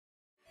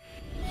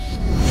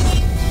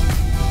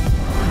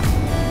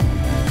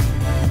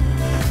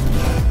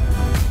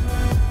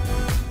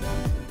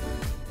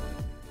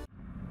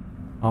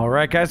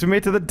Alright guys, we made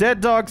it to the Dead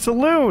Dog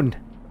Saloon!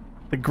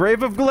 The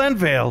Grave of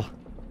Glenvale!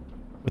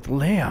 With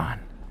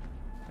Leon.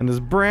 And his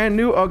brand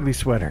new ugly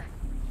sweater.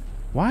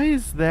 Why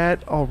is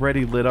that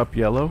already lit up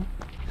yellow?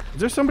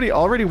 Is there somebody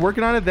already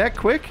working on it that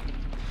quick?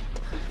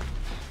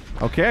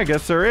 Okay, I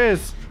guess there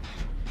is.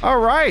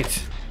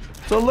 Alright!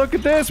 So look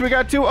at this, we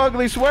got 2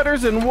 ugly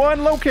sweaters in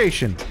one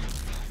location.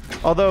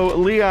 Although,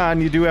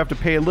 Leon, you do have to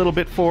pay a little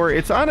bit for.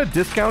 It's on a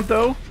discount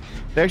though.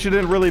 They actually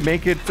didn't really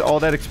make it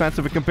all that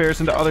expensive in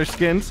comparison to other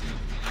skins.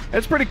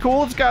 It's pretty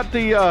cool. It's got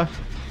the,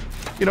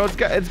 you know,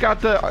 it's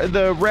got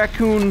the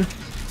Raccoon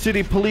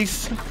City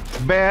Police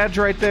badge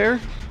right there.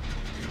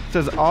 It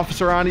says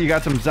officer on it. You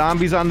got some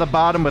zombies on the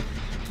bottom with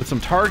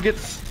some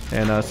targets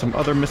and some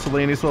other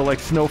miscellaneous little like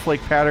snowflake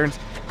patterns.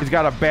 He's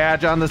got a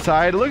badge on the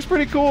side. It looks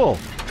pretty cool.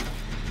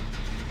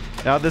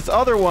 Now this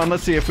other one,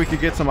 let's see if we could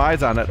get some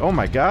eyes on it. Oh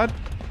my god.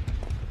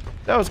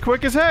 That was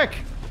quick as heck.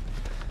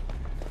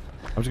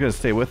 I'm just gonna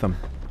stay with him.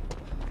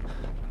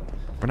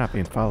 We're not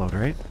being followed,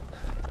 right?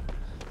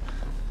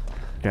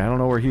 Okay, I don't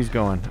know where he's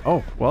going.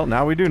 Oh, well,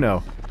 now we do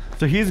know.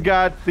 So he's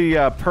got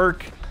the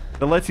perk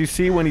that lets you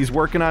see when he's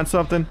working on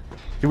something.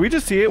 Did we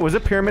just see it? Was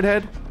it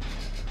Pyramidhead?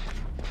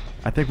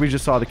 I think we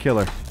just saw the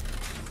killer.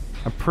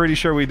 I'm pretty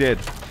sure we did.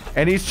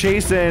 And he's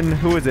chasing...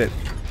 Who is it?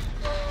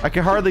 I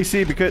can hardly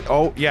see because...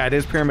 Oh, yeah, it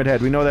is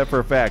Pyramidhead. We know that for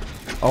a fact.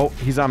 Oh,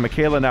 he's on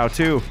Michaela now,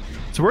 too.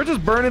 So we're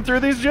just burning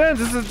through these gens.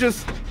 This is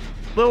just a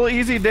little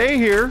easy day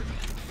here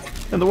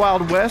in the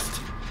Wild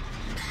West.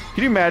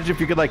 Can you imagine if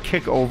you could, like,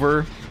 kick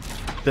over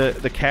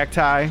the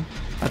cacti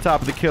on top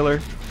of the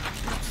killer?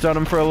 Stun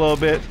him for a little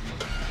bit.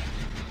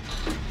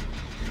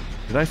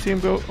 Did I see him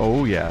go?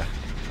 Oh, yeah.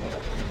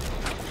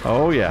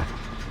 Oh, yeah.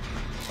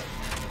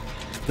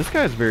 This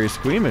guy's very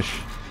squeamish.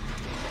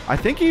 I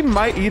think he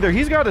might either...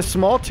 He's got a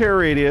small tear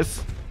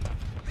radius.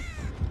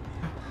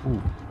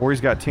 Ooh, or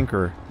he's got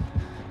Tinkerer.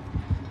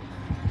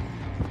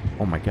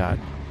 Oh my god.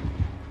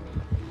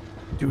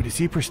 Dude, is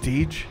he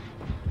Prestige?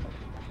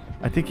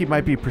 I think he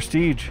might be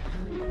Prestige.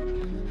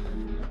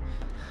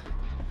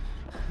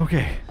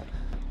 Okay.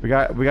 We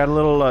got a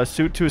little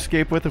suit to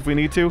escape with if we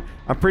need to.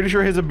 I'm pretty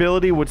sure his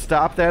ability would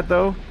stop that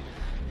though.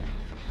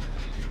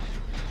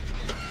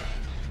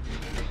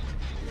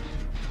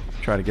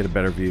 Try to get a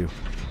better view.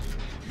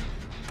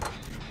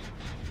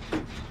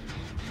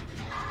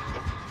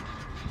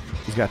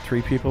 He's got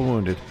 3 people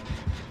wounded.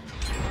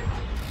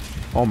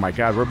 Oh my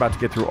god, we're about to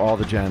get through all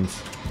the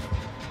gens.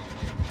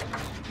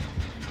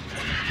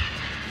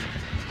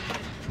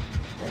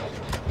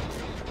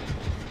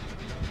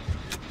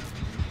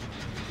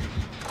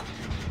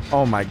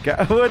 Oh my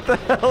god, what the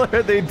hell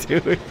are they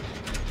doing?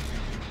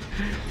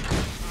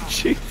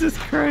 Jesus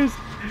Christ.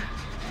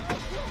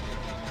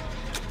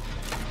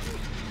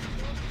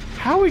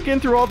 How are we getting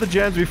through all the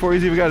gens before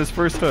he's even got his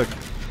first hook?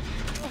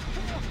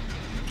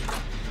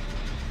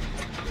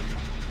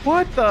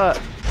 What the?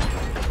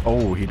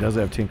 Oh, he does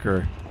have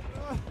Tinkerer.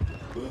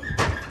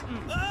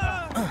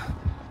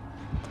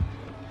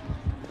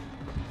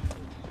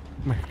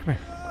 Come here, come here.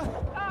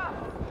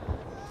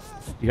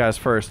 You got us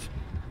first.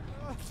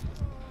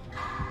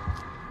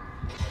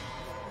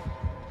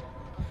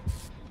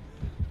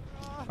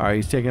 Alright,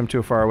 he's taking him to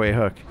a faraway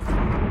hook.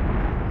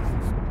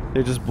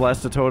 They just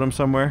blessed a totem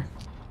somewhere.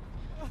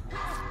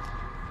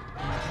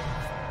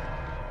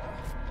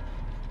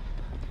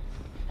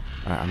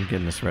 Alright, I'm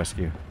getting this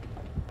rescue.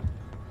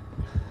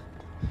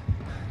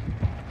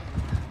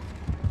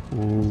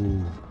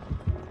 Ooh.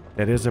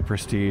 That is a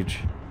Prestige.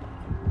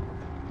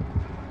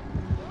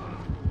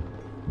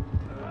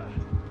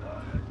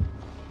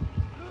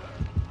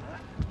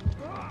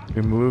 If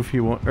we move, he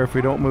won't, or if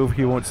we don't move,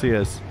 he won't see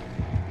us.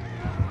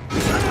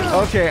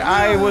 Okay,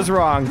 I was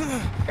wrong.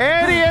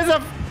 And he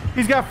has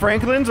he's got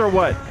Franklin's or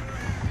what?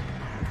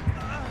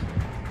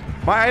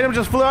 My item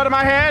just flew out of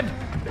my head.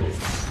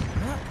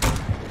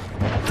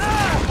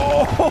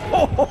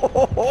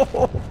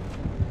 Oh,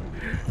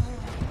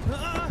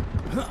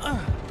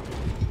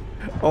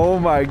 oh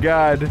my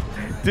god.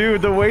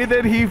 Dude, the way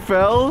that he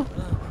fell,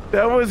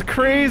 that was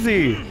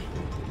crazy.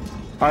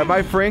 Alright,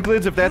 my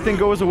Franklin's, if that thing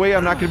goes away,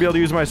 I'm not going to be able to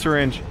use my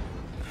syringe.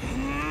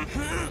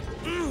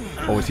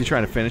 Oh, is he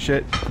trying to finish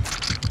it?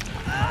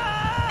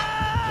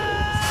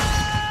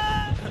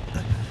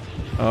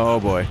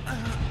 Oh boy.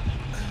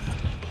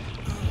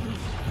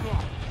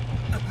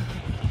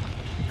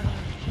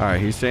 Alright,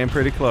 he's staying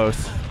pretty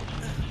close.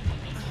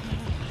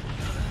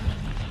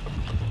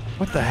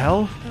 What the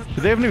hell? Do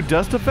they have new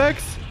dust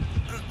effects?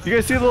 You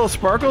guys see the little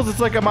sparkles?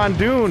 It's like I'm on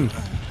Dune.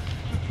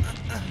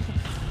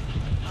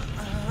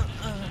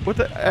 What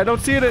the? I don't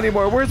see it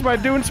anymore. Where's my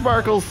Dune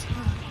sparkles?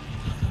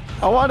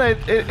 I want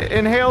to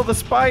inhale the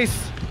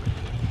spice.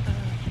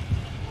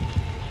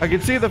 I can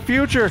see the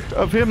future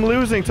of him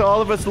losing to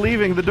all of us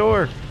leaving the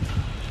door.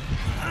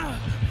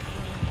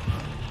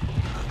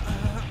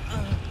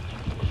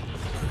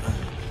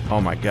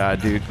 Oh my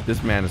god, dude.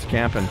 This man is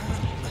camping.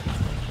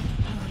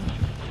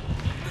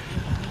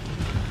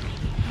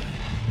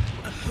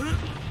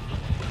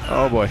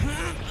 Oh boy.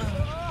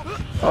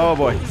 Oh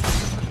boy.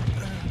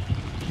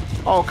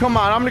 Oh, come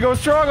on. I'm gonna go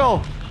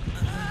struggle.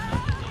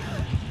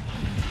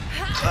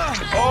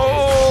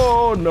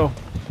 Oh, no.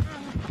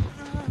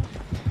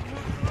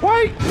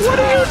 Why? What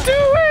are you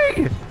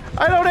doing?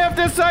 I don't have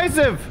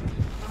decisive.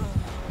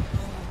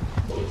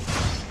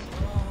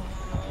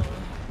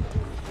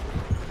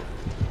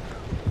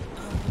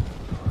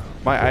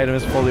 My item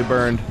is fully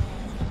burned.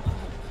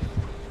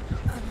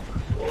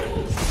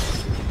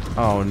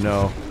 Oh,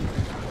 no.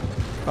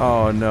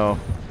 Oh, no.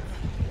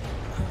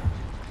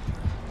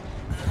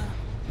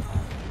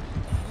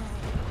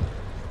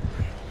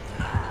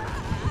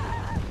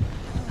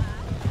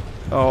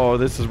 Oh,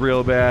 this is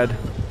real bad.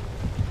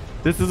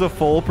 This is a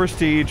full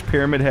prestige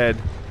Pyramid Head.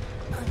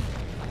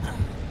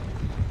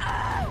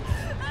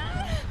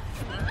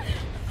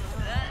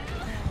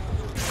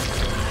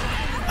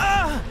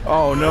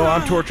 Oh no,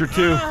 I'm tortured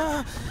too.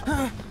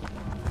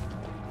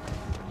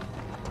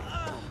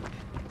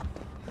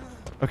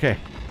 Okay.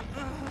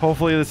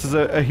 Hopefully this is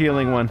a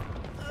healing one.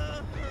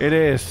 It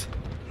is.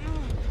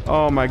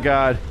 Oh my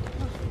god.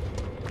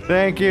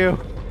 Thank you.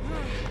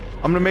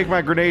 I'm gonna make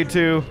my grenade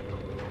too.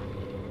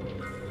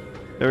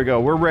 There we go.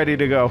 We're ready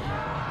to go.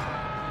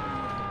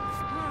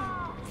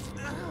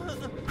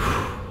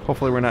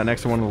 Hopefully we're not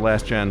next to one of the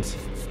last gens.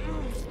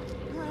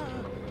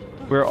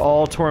 We're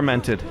all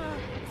tormented.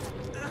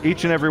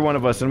 Each and every one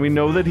of us, and we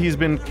know that he's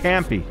been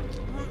campy.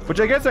 Which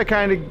I guess I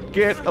kind of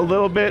get a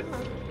little bit.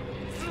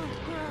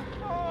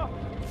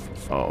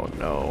 Oh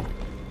no.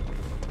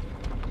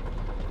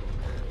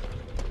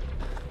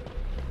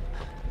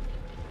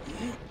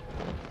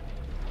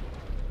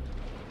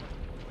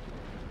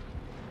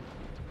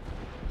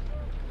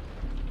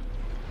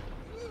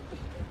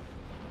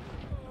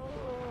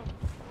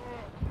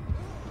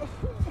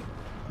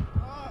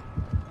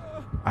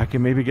 I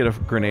can maybe get a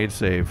grenade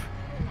save.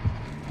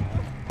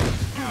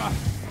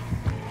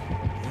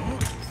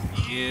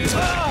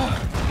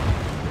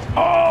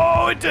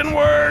 Oh, it didn't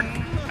work!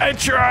 I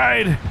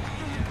tried!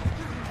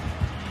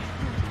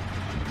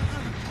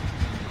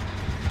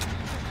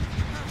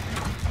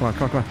 Come on,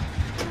 come on, come on.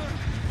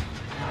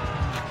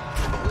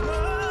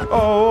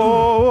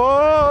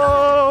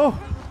 Oh!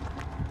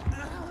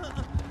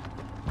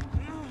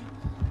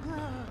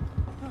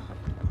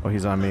 Oh,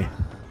 he's on me.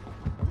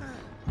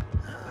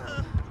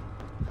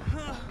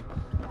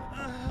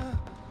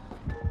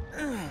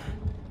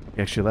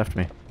 He actually left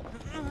me.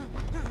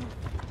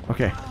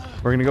 Okay,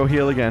 we're gonna go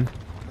heal again.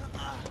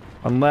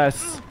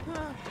 Unless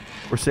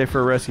we're safe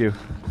for a rescue.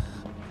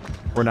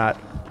 We're not.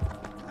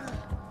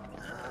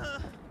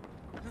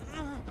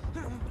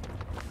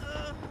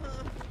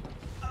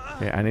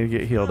 Okay, I need to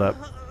get healed up.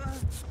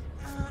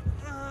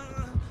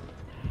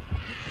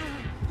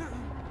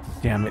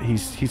 Damn it,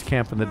 he's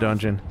camping the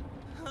dungeon.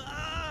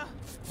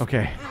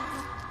 Okay.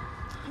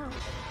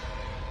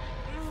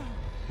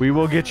 We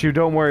will get you,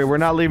 don't worry, we're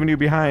not leaving you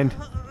behind.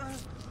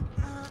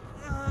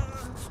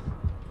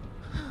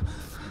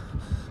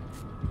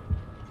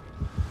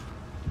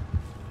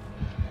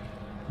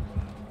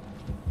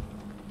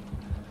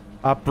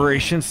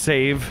 Operation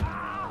save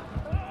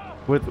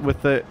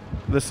with the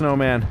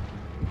snowman.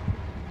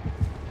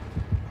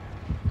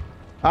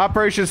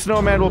 Operation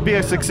Snowman will be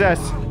a success.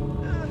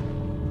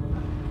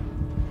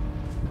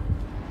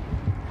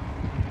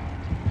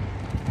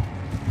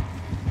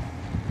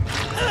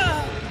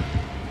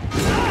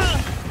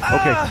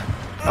 Okay.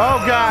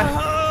 Oh god.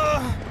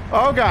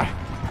 Oh god.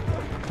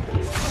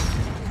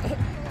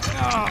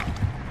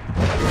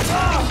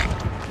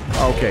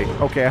 Okay,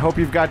 okay, I hope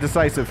you've got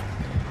decisive.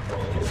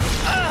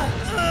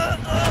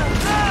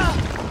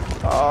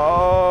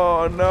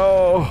 Oh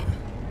no.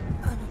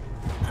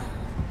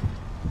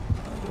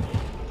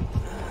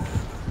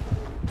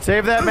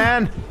 Save that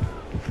man!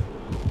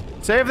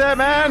 Save that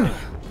man!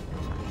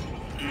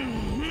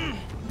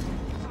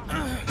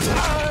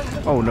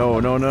 Oh no,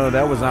 no, no,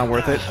 that was not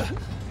worth it.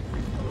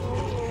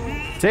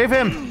 Save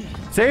him!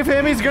 Save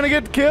him, he's gonna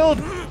get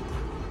killed!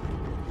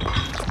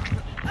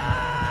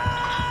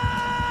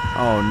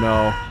 Oh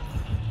no.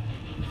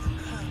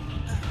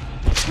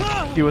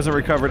 He wasn't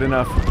recovered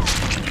enough.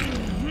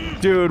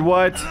 Dude,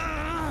 what?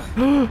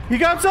 He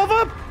got himself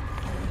up!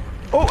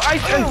 Oh,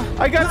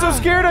 I got so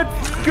scared I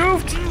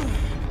goofed!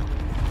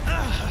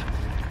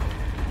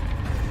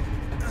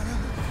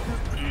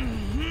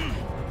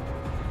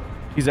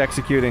 He's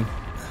executing.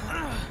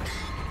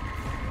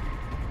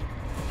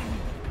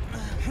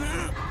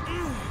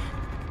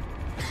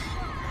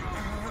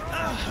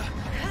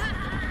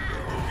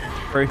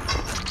 Hurry.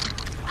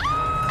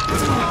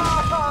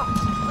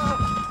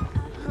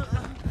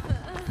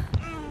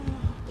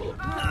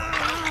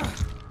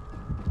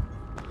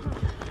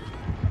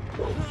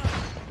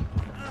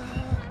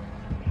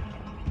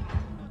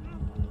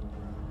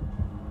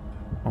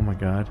 Oh my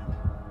god.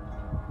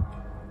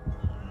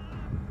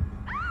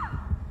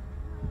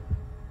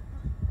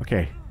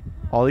 Okay.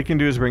 All he can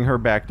do is bring her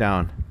back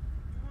down.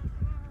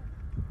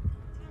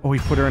 Oh, he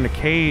put her in a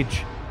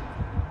cage.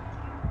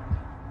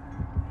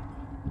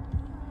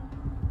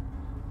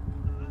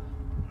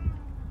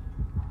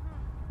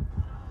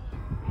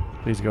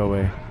 Please go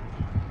away.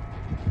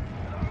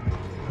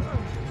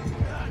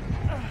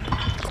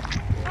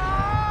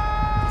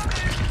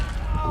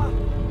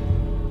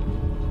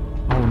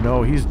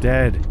 no, he's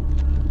dead.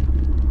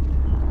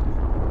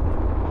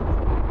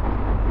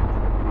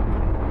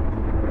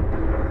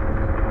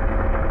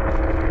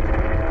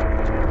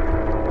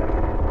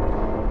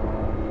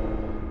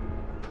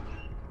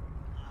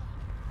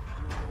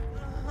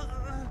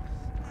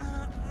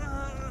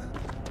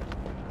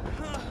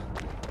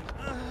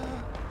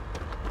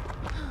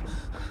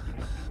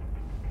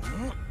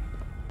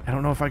 I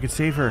don't know if I could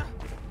save her.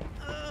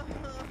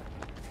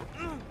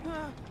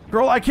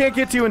 Girl, I can't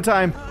get to you in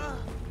time.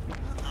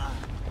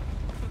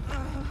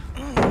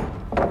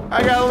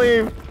 I gotta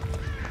leave.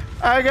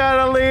 I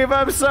gotta leave.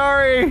 I'm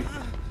sorry.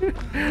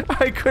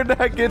 I could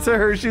not get to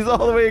her. She's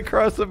all the way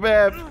across the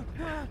map.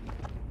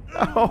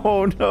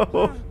 Oh,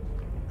 no.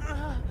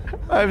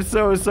 I'm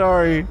so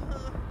sorry.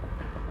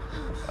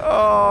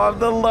 Oh, I'm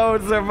the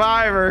lone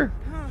survivor.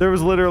 There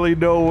was literally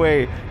no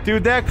way.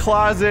 Dude, that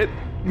closet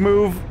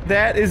move,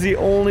 that is the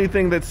only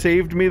thing that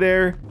saved me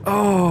there.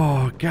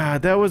 Oh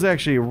god, that was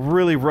actually a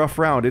really rough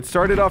round. It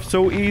started off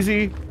so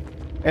easy,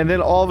 and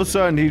then all of a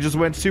sudden he just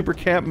went super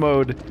camp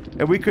mode,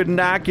 and we could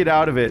not get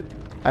out of it.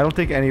 I don't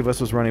think any of us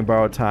was running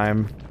borrowed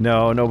time.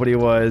 No, nobody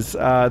was.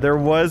 There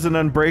was an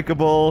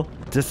unbreakable.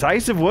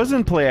 Decisive was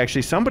in play,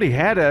 actually. Somebody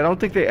had it. I don't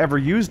think they ever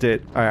used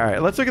it.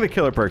 Alright, let's look at the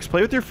killer perks.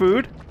 Play with your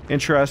food.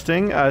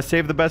 Interesting.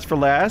 Save the best for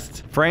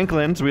last.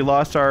 Franklin's, we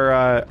lost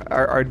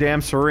our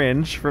damn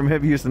syringe from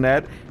him using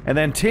that. And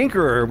then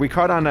Tinkerer, we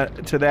caught on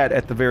to that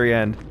at the very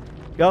end.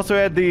 He also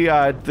had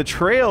the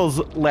trails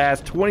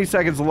last 20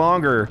 seconds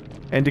longer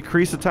and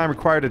decrease the time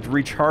required to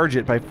recharge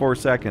it by 4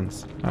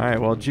 seconds. Alright,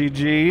 well,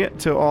 GG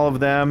to all of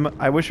them.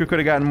 I wish we could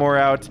have gotten more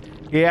out.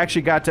 He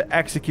actually got to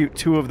execute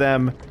 2 of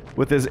them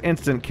with his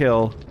instant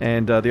kill,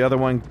 and the other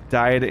one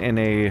died in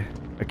a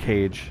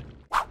cage.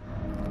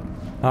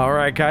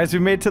 Alright guys, we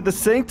made it to the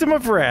Sanctum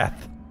of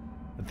Wrath,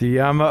 the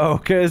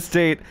Yamaoka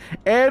Estate,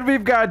 and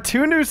we've got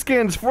 2 new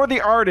skins for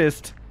the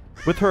artist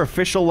with her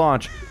official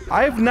launch.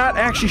 I have not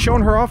actually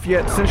shown her off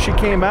yet since she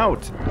came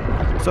out,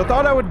 so I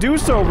thought I would do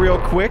so real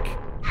quick,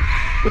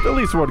 with at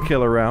least 1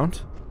 kill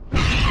around.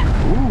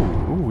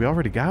 Ooh, we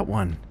already got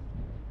one.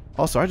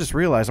 Also, I just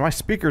realized my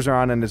speakers are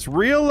on and it's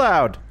real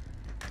loud.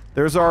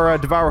 There's our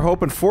Devour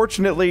Hope.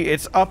 Unfortunately,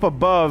 it's up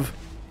above.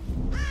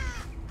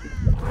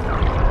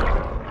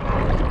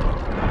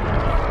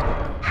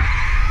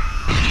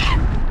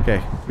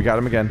 Okay, we got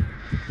him again.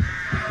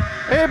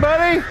 Hey,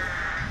 buddy!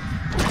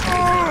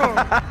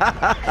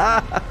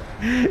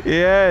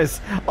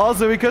 Yes.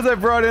 Also, because I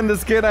brought in the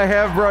skin, I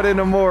have brought in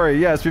a Mori.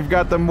 Yes, we've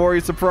got the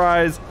Mori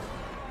surprise.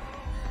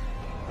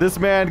 This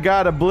man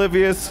got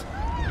oblivious.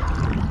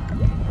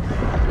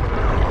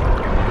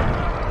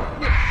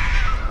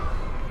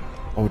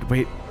 Oh,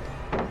 wait.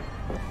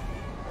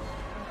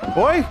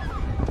 Boy!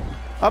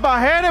 How about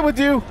hand it with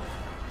you?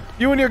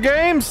 You and your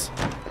games?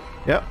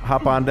 Yep,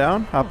 hop on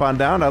down. Hop on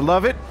down. I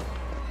love it.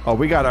 Oh,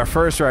 we got our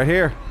first right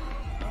here.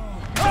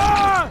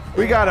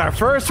 We got our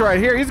first right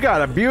here. He's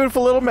got a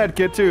beautiful little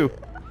medkit, too.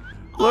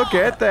 Look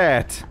at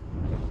that.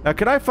 Now,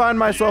 can I find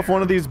myself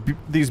one of these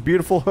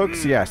beautiful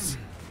hooks? Yes.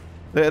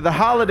 The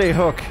holiday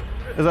hook,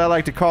 as I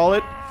like to call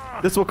it.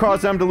 This will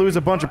cause them to lose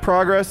a bunch of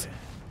progress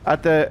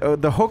at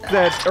the hook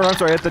that, or I'm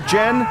sorry, at the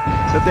gen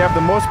that they have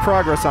the most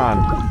progress on.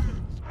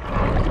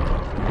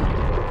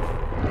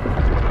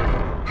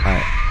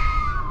 Alright.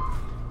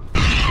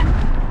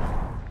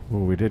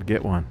 Ooh, we did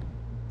get one.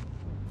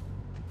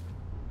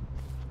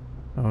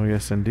 Oh,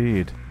 yes,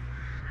 indeed.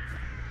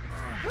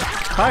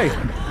 Hi!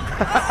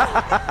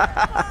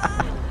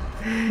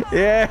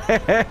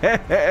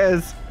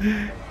 Yes!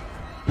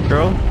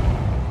 Girl,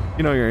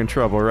 you know you're in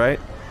trouble, right?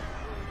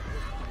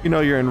 You know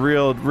you're in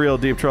real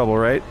deep trouble,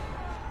 right?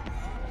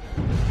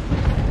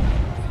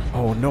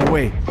 Oh, no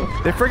way.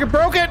 They freaking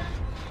broke it!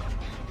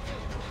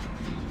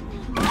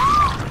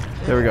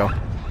 There we go.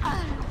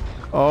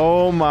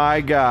 Oh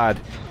my god.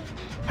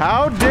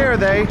 How dare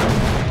they?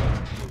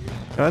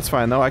 Oh, that's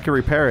fine though, I can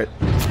repair it.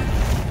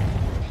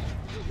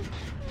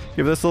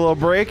 Give this a little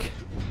break.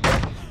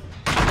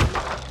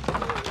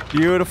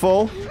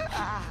 Beautiful.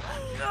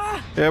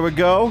 There we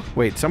go.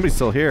 Wait, somebody's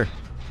still here.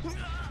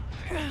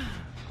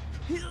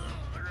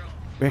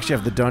 We actually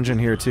have the dungeon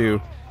here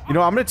too. You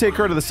know, I'm gonna take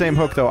her to the same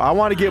hook though. I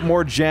want to get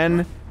more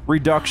gen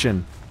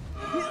reduction.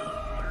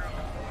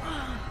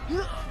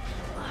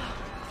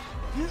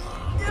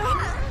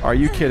 Are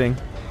you kidding?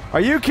 Are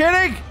you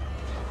kidding?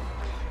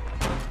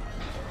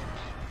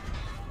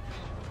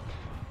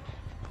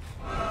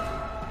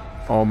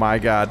 Oh my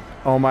god.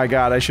 Oh my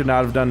god, I should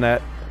not have done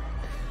that.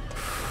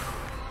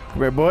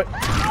 Come here, boy.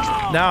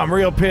 Now I'm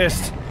real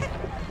pissed.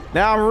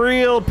 Now I'm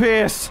real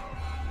pissed.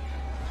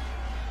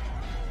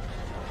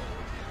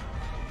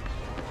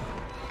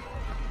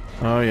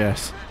 Oh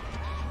yes.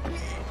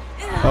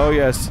 Oh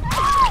yes.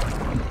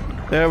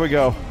 There we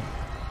go.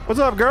 What's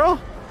up,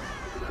 girl?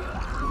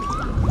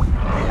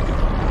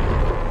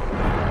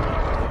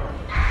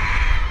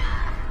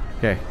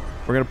 Okay,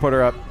 we're gonna put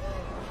her up.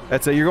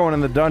 That's it, you're going in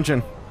the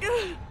dungeon.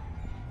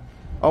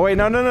 Oh wait,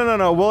 no.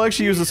 We'll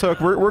actually use this hook.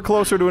 We're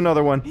closer to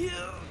another one.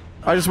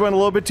 I just went a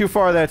little bit too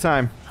far that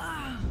time.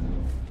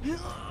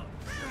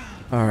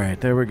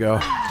 Alright, there we go.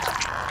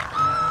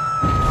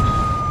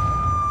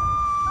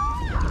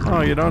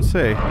 Oh, you don't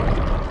say.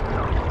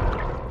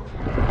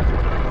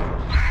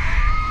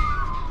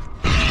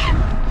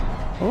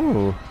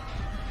 Oh.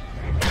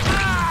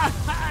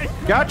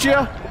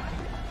 Gotcha!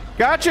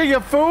 Gotcha,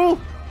 you fool!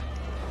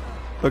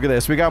 Look at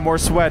this, we got more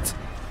sweats.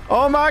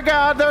 Oh my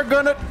god, they're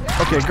gonna...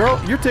 Okay, girl,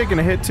 you're taking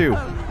a hit too.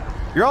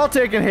 You're all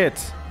taking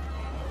hits.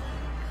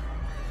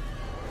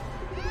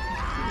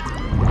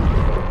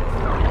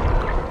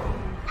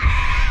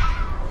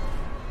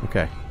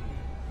 Okay.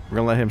 We're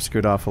gonna let him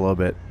scoot off a little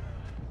bit.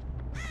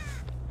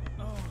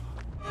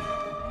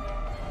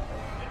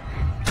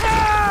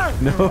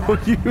 No,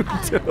 you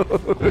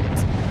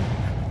don't.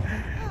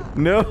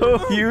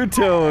 No, you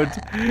don't.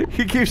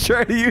 He keeps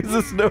trying to use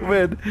the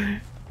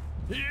snowman.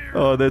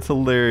 Oh, that's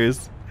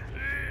hilarious.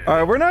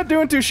 Alright, we're not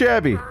doing too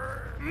shabby.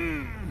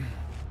 We're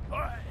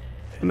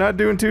not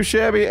doing too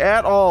shabby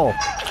at all.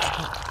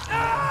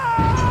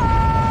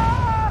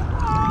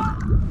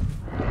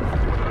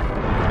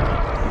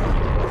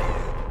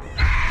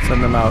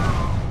 Send them out.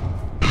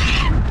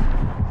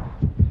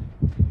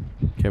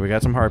 Okay, we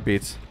got some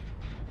heartbeats.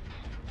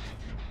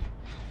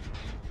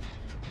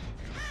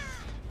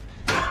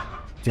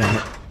 Damn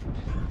it.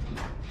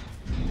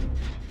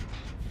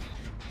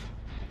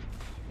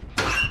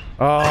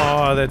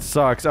 Oh, that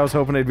sucks. I was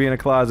hoping they'd be in a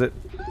closet.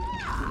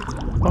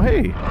 Oh,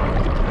 hey.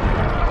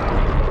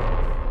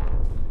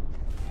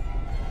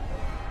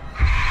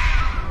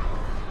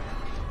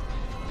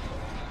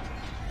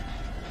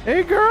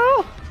 Hey,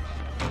 girl.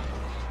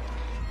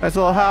 Nice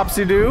little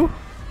hopsy-doo.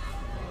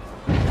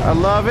 I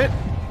love it.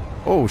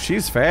 Oh,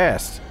 she's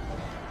fast.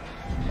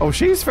 Oh,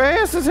 she's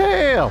fast as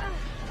hell.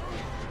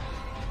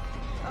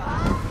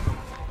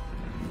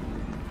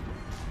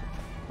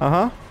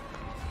 Uh-huh.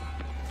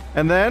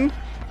 And then?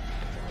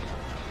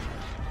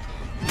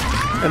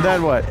 And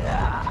then what?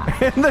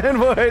 And then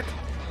what?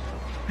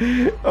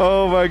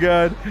 Oh my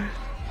god.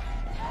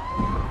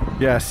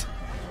 Yes.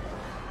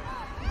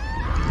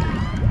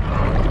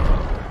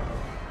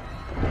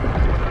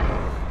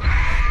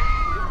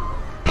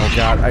 Oh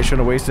god, I shouldn't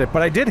have wasted it.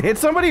 But I did hit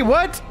somebody?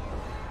 What?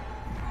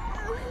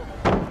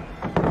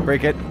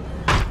 Break it.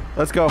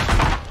 Let's go.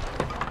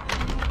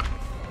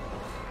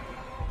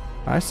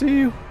 I see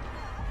you.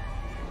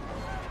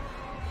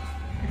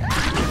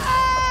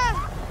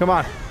 Come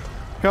on.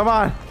 Come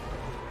on.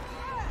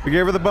 We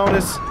gave her the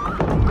bonus.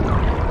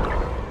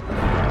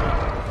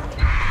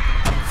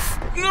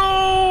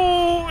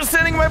 No!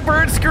 Sending my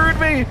bird screwed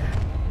me!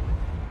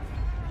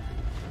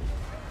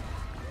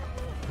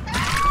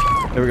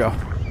 There we go.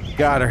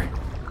 Got her.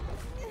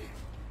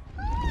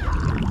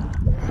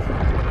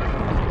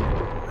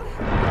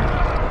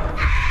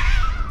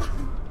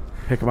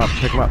 Pick him up,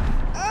 pick him up.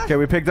 Okay,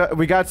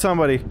 we got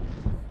somebody.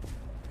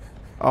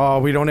 Oh,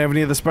 we don't have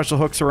any of the special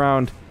hooks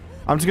around.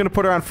 I'm just gonna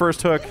put her on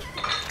first hook.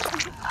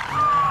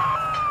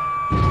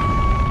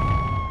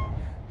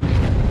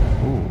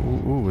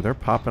 Ooh, they're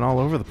popping all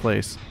over the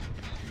place.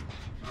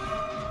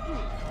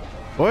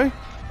 Boy?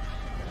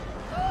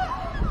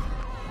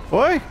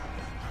 Boy?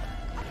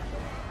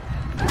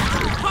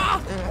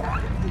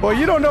 Boy,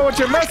 you don't know what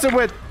you're messing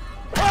with!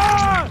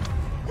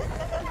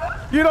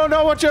 You don't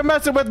know what you're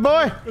messing with,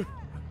 boy!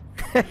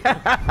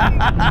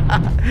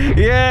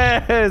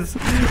 Yes!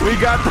 We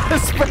got the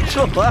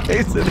special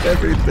eyes and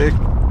everything.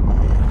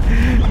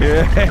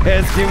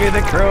 Yes, give me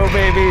the crow,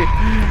 baby.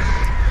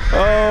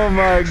 Oh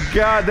my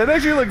god, that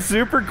actually looks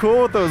super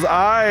cool with those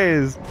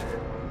eyes.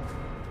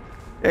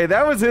 Hey,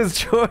 that was his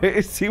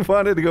choice. He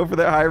wanted to go for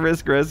that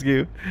high-risk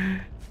rescue.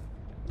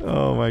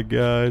 Oh my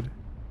god.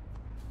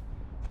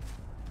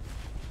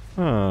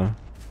 Huh.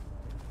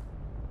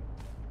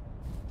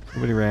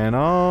 Somebody ran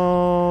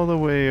all the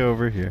way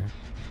over here.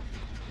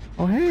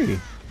 Oh, hey.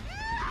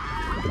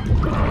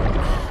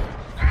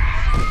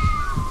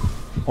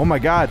 Oh my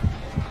god.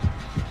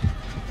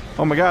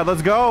 Oh my god,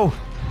 let's go!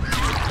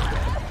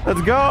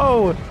 Let's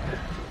go!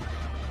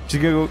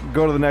 She's gonna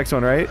go to the next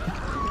one, right?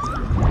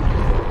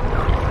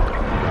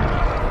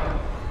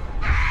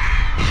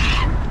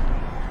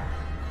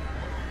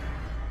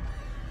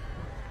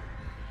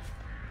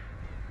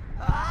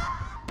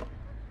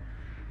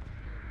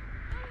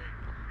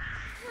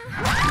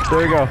 There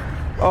we go.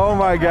 Oh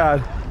my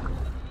god.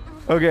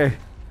 Okay.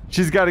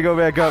 She's gotta go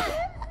back up.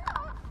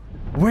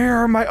 Where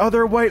are my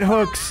other white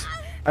hooks?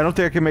 I don't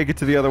think I can make it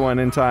to the other one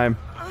in time.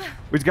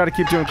 We just gotta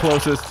keep doing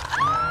closest.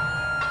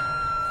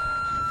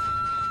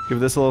 Give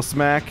this a little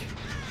smack.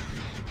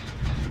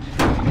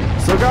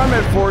 Still got him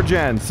at 4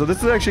 gens, so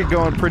this is actually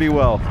going pretty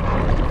well.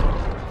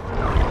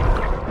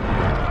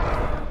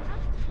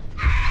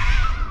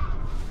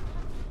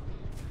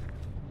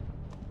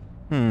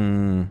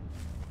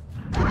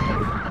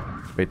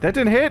 Wait, that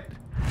didn't hit?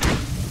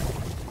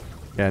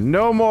 Yeah,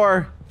 no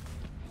more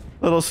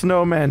little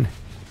snowmen.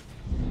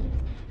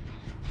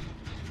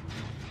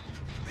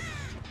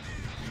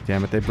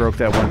 Damn it, they broke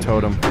that one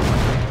totem.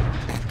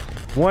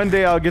 One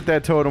day I'll get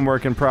that totem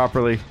working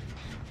properly.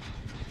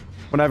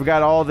 When I've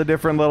got all the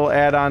different little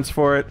add-ons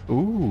for it.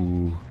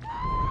 Ooh.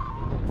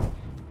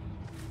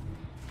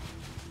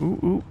 Ooh,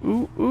 ooh,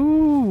 ooh,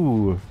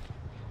 ooh.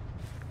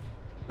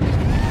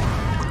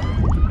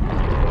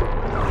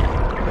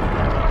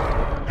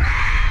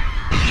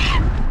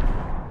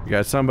 We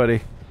got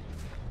somebody.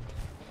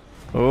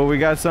 Oh, we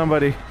got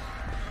somebody.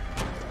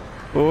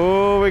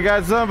 Oh, we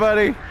got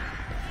somebody.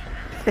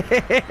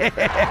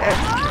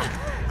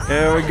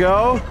 There we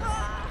go.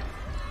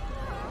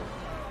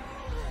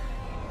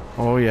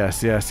 Oh,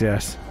 yes, yes,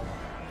 yes.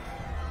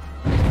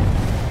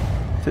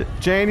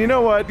 Jane, you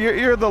know what?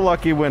 You're the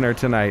lucky winner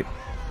tonight.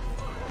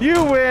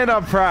 You win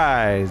a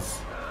prize.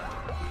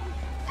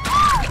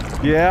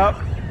 Yep.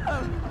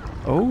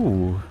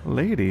 Oh,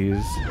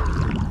 ladies.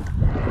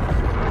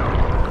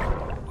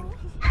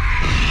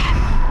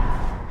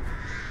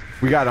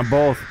 We got them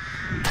both.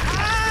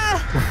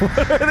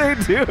 What are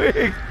they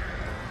doing?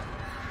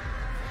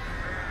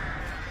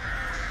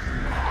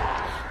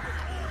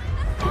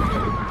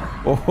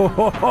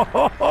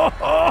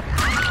 Oh,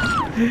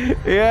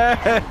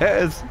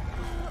 yes.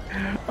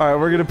 All right,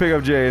 we're gonna pick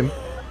up Jane.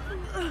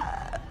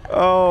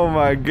 Oh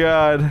my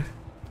God.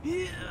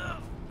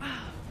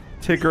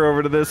 Take her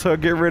over to this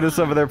hook. Get rid of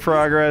some of their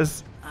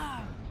progress.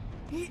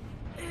 Woo!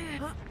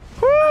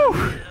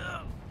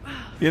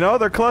 You know,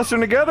 they're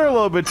clustering together a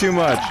little bit too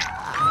much.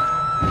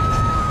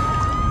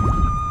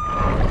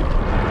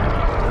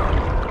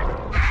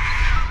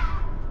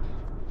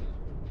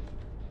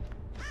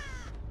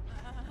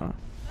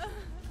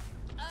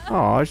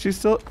 Oh, she's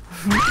still...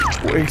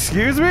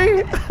 Excuse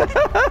me?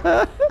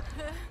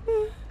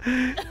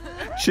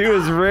 She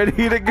was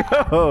ready to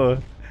go.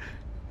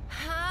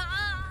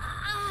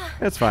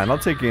 That's fine. I'll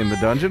take you in the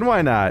dungeon.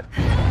 Why not?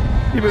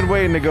 You've been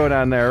waiting to go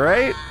down there,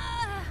 right?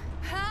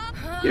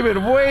 You've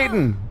been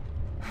waiting.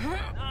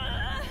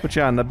 Put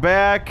you on the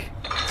back.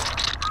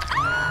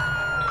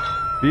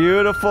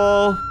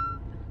 Beautiful.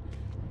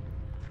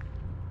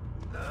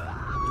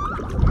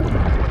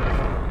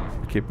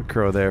 Keep a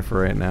crow there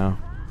for right now.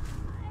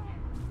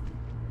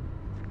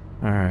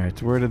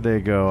 Alright, where did they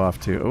go off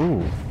to?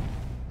 Ooh.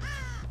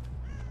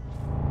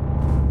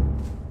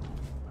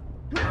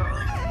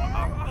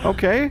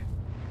 Okay.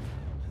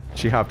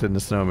 She hopped in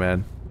the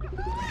snowman.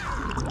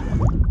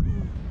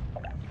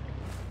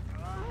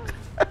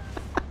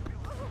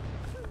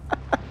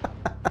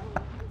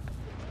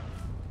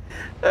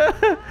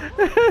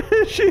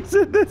 She's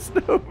in the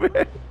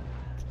snowman.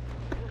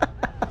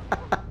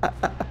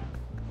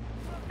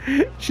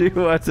 She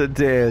wants to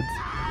dance.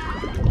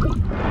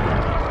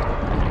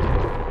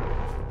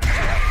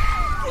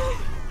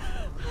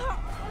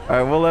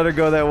 Alright, we'll let her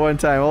go that one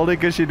time, only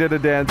because she did a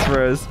dance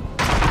for us.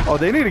 Oh,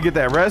 they need to get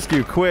that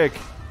rescue quick.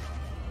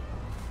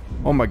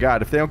 Oh my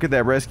God, if they don't get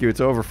that rescue, it's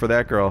over for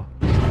that girl.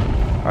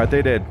 Alright,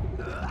 they did.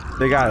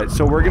 They got it.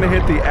 So we're gonna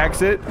hit the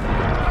exit.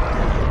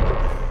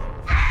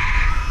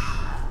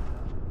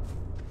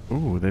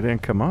 Ooh, they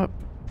didn't come up.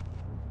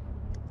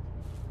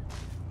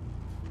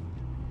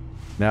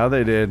 Now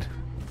they did.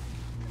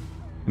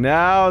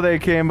 Now they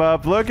came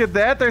up. Look at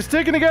that, they're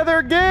sticking together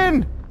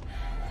again!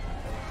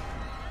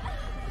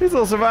 These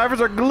little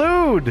survivors are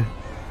glued.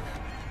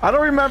 I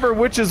don't remember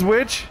which is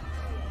which.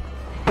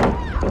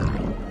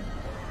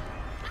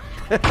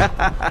 We'll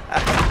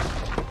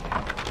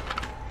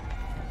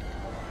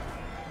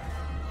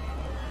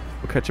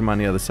catch him on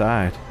the other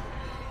side.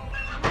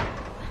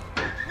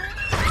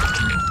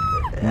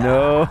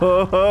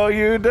 No,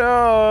 you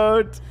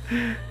don't.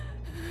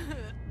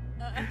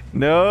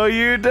 No,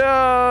 you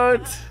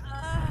don't.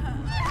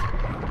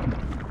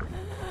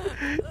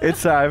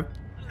 It's time.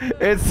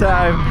 It's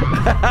time.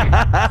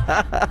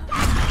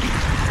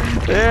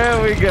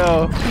 There we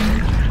go.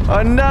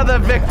 Another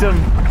victim.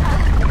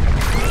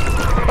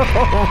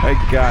 Oh my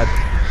God.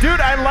 Dude,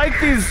 I like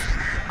these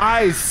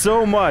eyes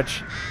so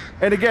much.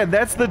 And again,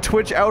 that's the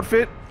Twitch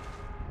outfit.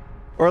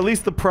 Or at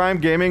least the Prime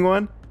Gaming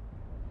one.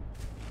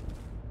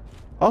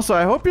 Also,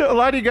 I hope a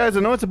lot of you guys,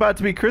 I know it's about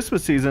to be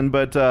Christmas season,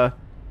 but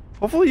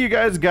hopefully you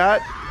guys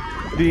got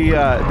the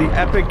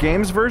Epic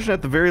Games version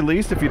at the very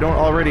least, if you don't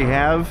already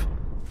have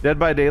Dead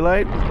by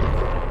Daylight.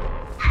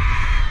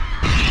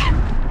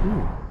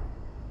 Ooh.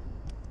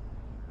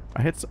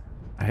 I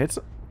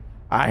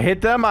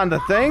hit them on the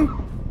thing.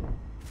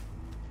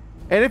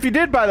 And if you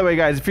did, by the way,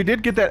 guys, if you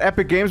did get that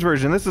Epic Games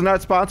version, this is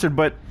not sponsored,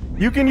 but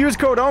you can use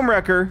code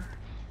Ohmwrecker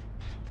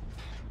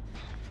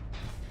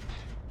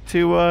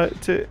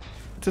to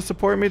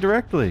support me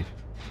directly.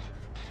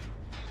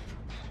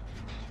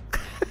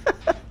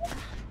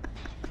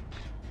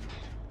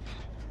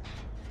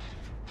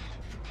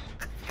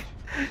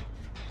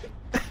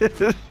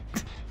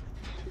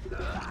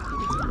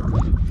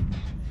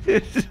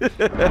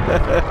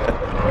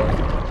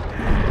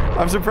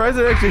 I'm surprised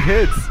it actually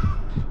hits.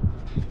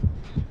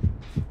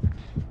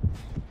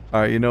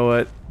 Alright, you know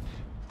what?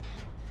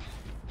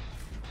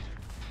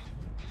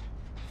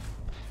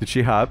 Did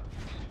she hop?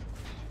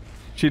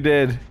 She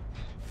did.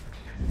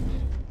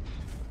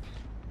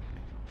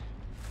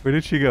 Where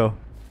did she go?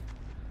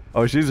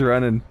 Oh, she's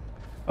running.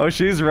 Oh,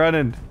 she's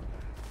running.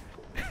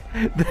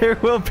 There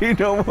will be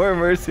no more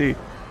mercy.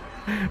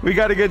 We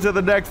gotta get to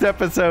the next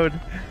episode.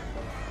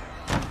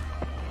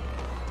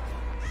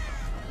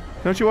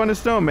 Don't you want a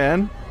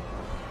snowman?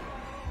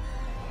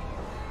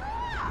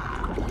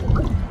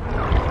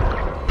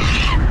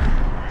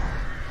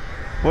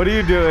 What are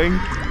you doing?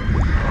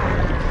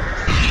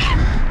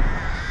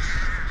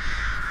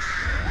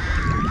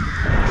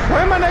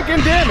 Why am I not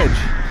getting damage?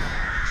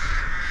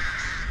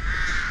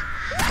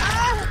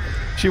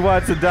 She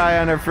wants to die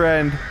on her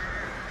friend.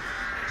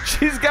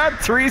 She's got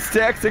 3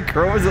 stacks of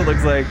chromas, it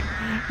looks like.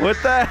 What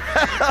the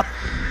hell?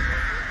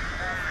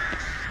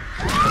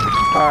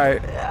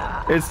 Alright.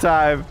 It's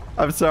time.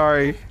 I'm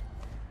sorry.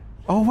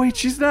 Oh wait,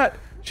 she's not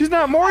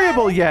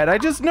Moriable yet. I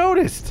just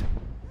noticed.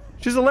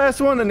 She's the last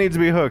one that needs to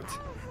be hooked.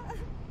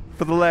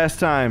 For the last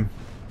time.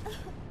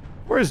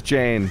 Where's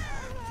Jane?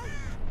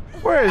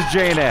 Where is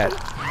Jane at?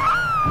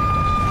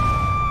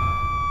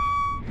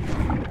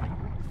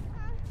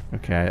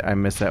 Okay, I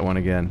missed that one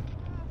again.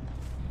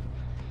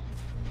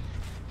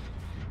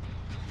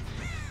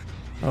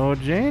 Oh,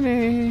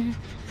 Janie.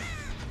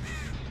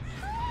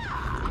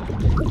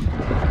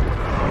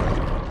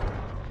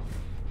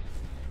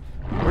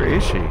 Where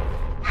is she?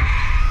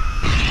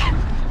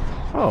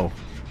 Oh.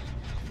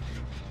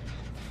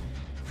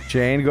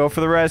 Jane, go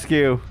for the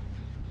rescue.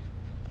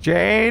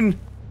 Jane!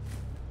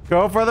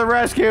 Go for the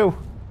rescue!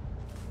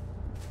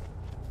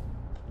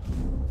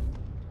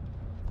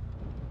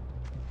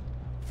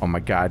 Oh my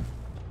god.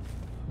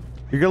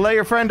 You're gonna let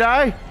your friend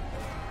die?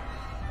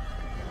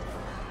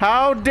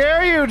 How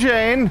dare you,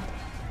 Jane?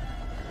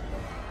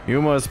 You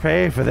must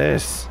pay for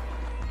this.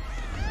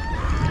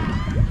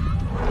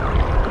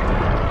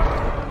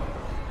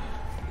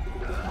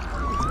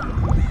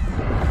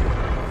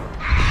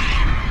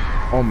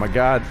 Oh my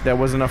god, that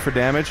wasn't enough for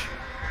damage?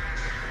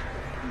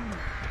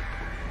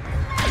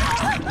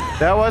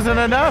 That wasn't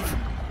enough?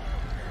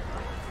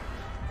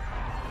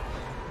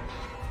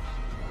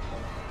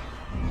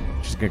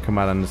 She's gonna come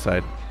out on the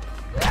side.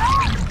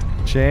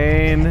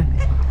 Jane.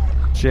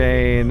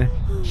 Jane.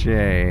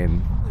 Jane.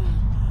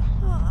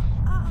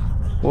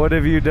 What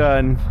have you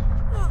done?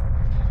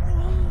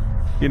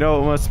 You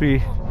know it must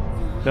be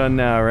done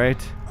now,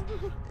 right?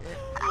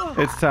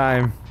 It's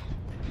time.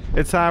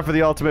 It's time for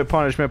the ultimate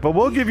punishment, but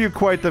we'll give you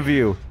quite the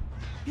view.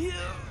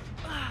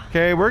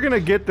 Okay, we're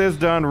gonna get this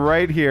done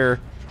right here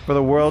for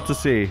the world to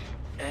see.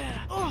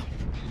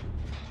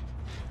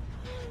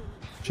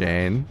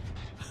 Jane.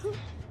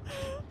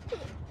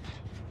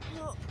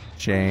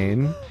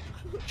 Jane.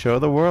 Show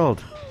the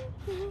world.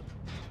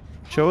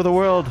 Show the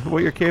world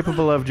what you're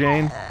capable of,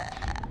 Jane.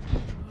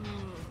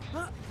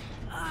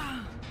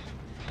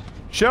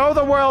 Show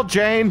the world,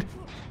 Jane!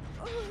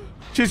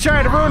 She's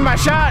trying to ruin my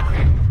shot!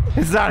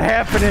 It's not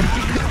happening.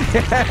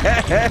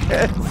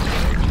 Yes.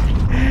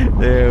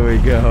 There we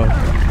go.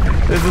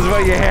 This is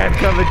what you had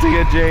coming to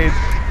you, Jane.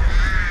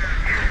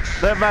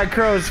 Let my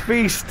crows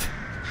feast.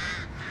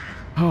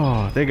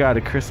 Oh, they got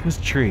a Christmas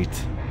treat.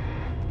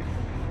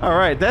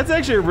 Alright, that's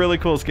actually a really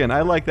cool skin.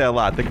 I like that a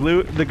lot. The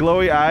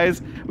glowy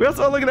eyes. We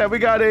also, look at that, we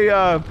got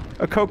a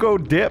cocoa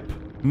dip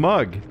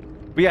mug.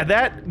 But yeah,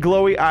 that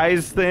glowy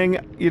eyes thing,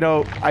 you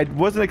know, I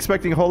wasn't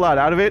expecting a whole lot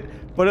out of it,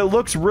 but it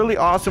looks really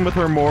awesome with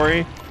her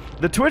Mori.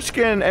 The Twitch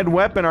skin and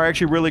weapon are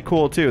actually really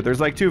cool too. There's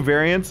like 2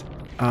 variants.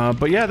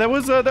 But yeah, that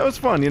was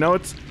fun. You know,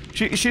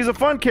 she's a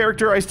fun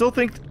character. I still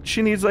think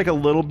she needs like a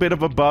little bit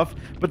of a buff.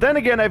 But then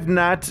again, I've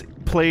not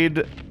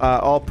played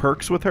all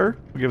perks with her.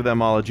 We'll give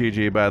them all a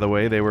GG, by the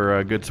way. They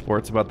were good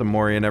sports about the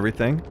Mori and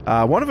everything.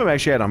 One of them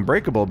actually had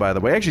Unbreakable, by the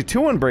way. Actually,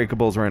 2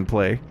 Unbreakables were in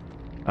play.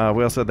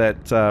 We also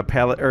had that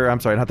pallet, or I'm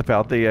sorry, not the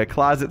pallet, the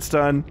closet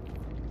stun,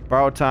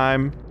 borrow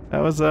time. That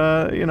was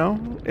you know,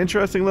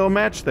 interesting little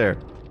match there.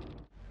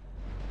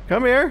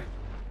 Come here.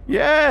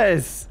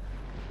 Yes.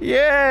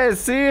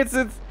 Yes. See, it's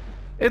a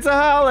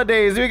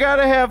holidays. We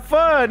gotta have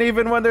fun,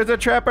 even when there's a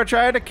trapper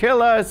trying to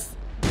kill us.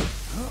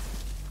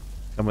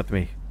 Come with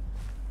me.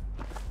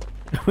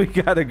 We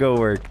gotta go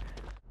work.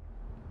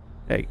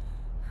 Hey,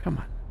 come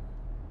on.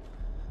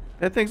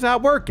 That thing's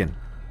not working.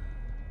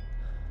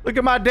 Look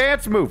at my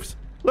dance moves.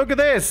 Look at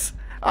this.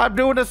 I'm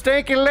doing a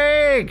stanky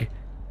leg.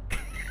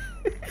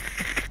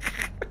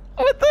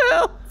 What the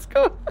hell? Let's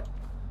go.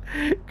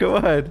 Go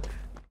ahead.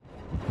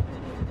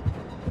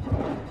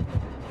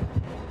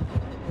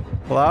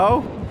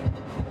 Hello?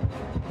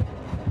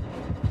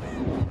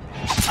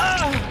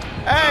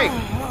 Hey!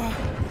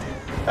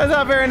 That's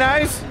not very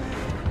nice.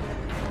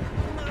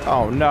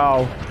 Oh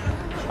no.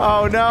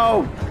 Oh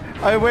no.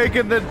 I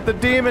awakened the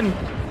demon.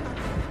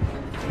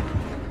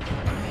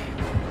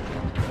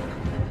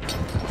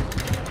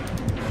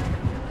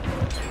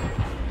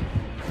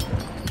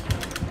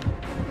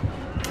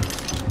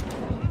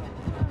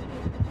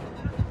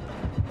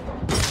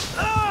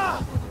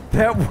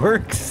 That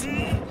works.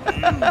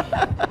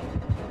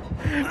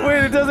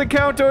 Wait, it doesn't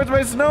count towards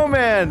my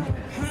snowman.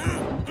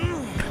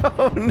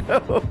 Oh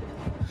no.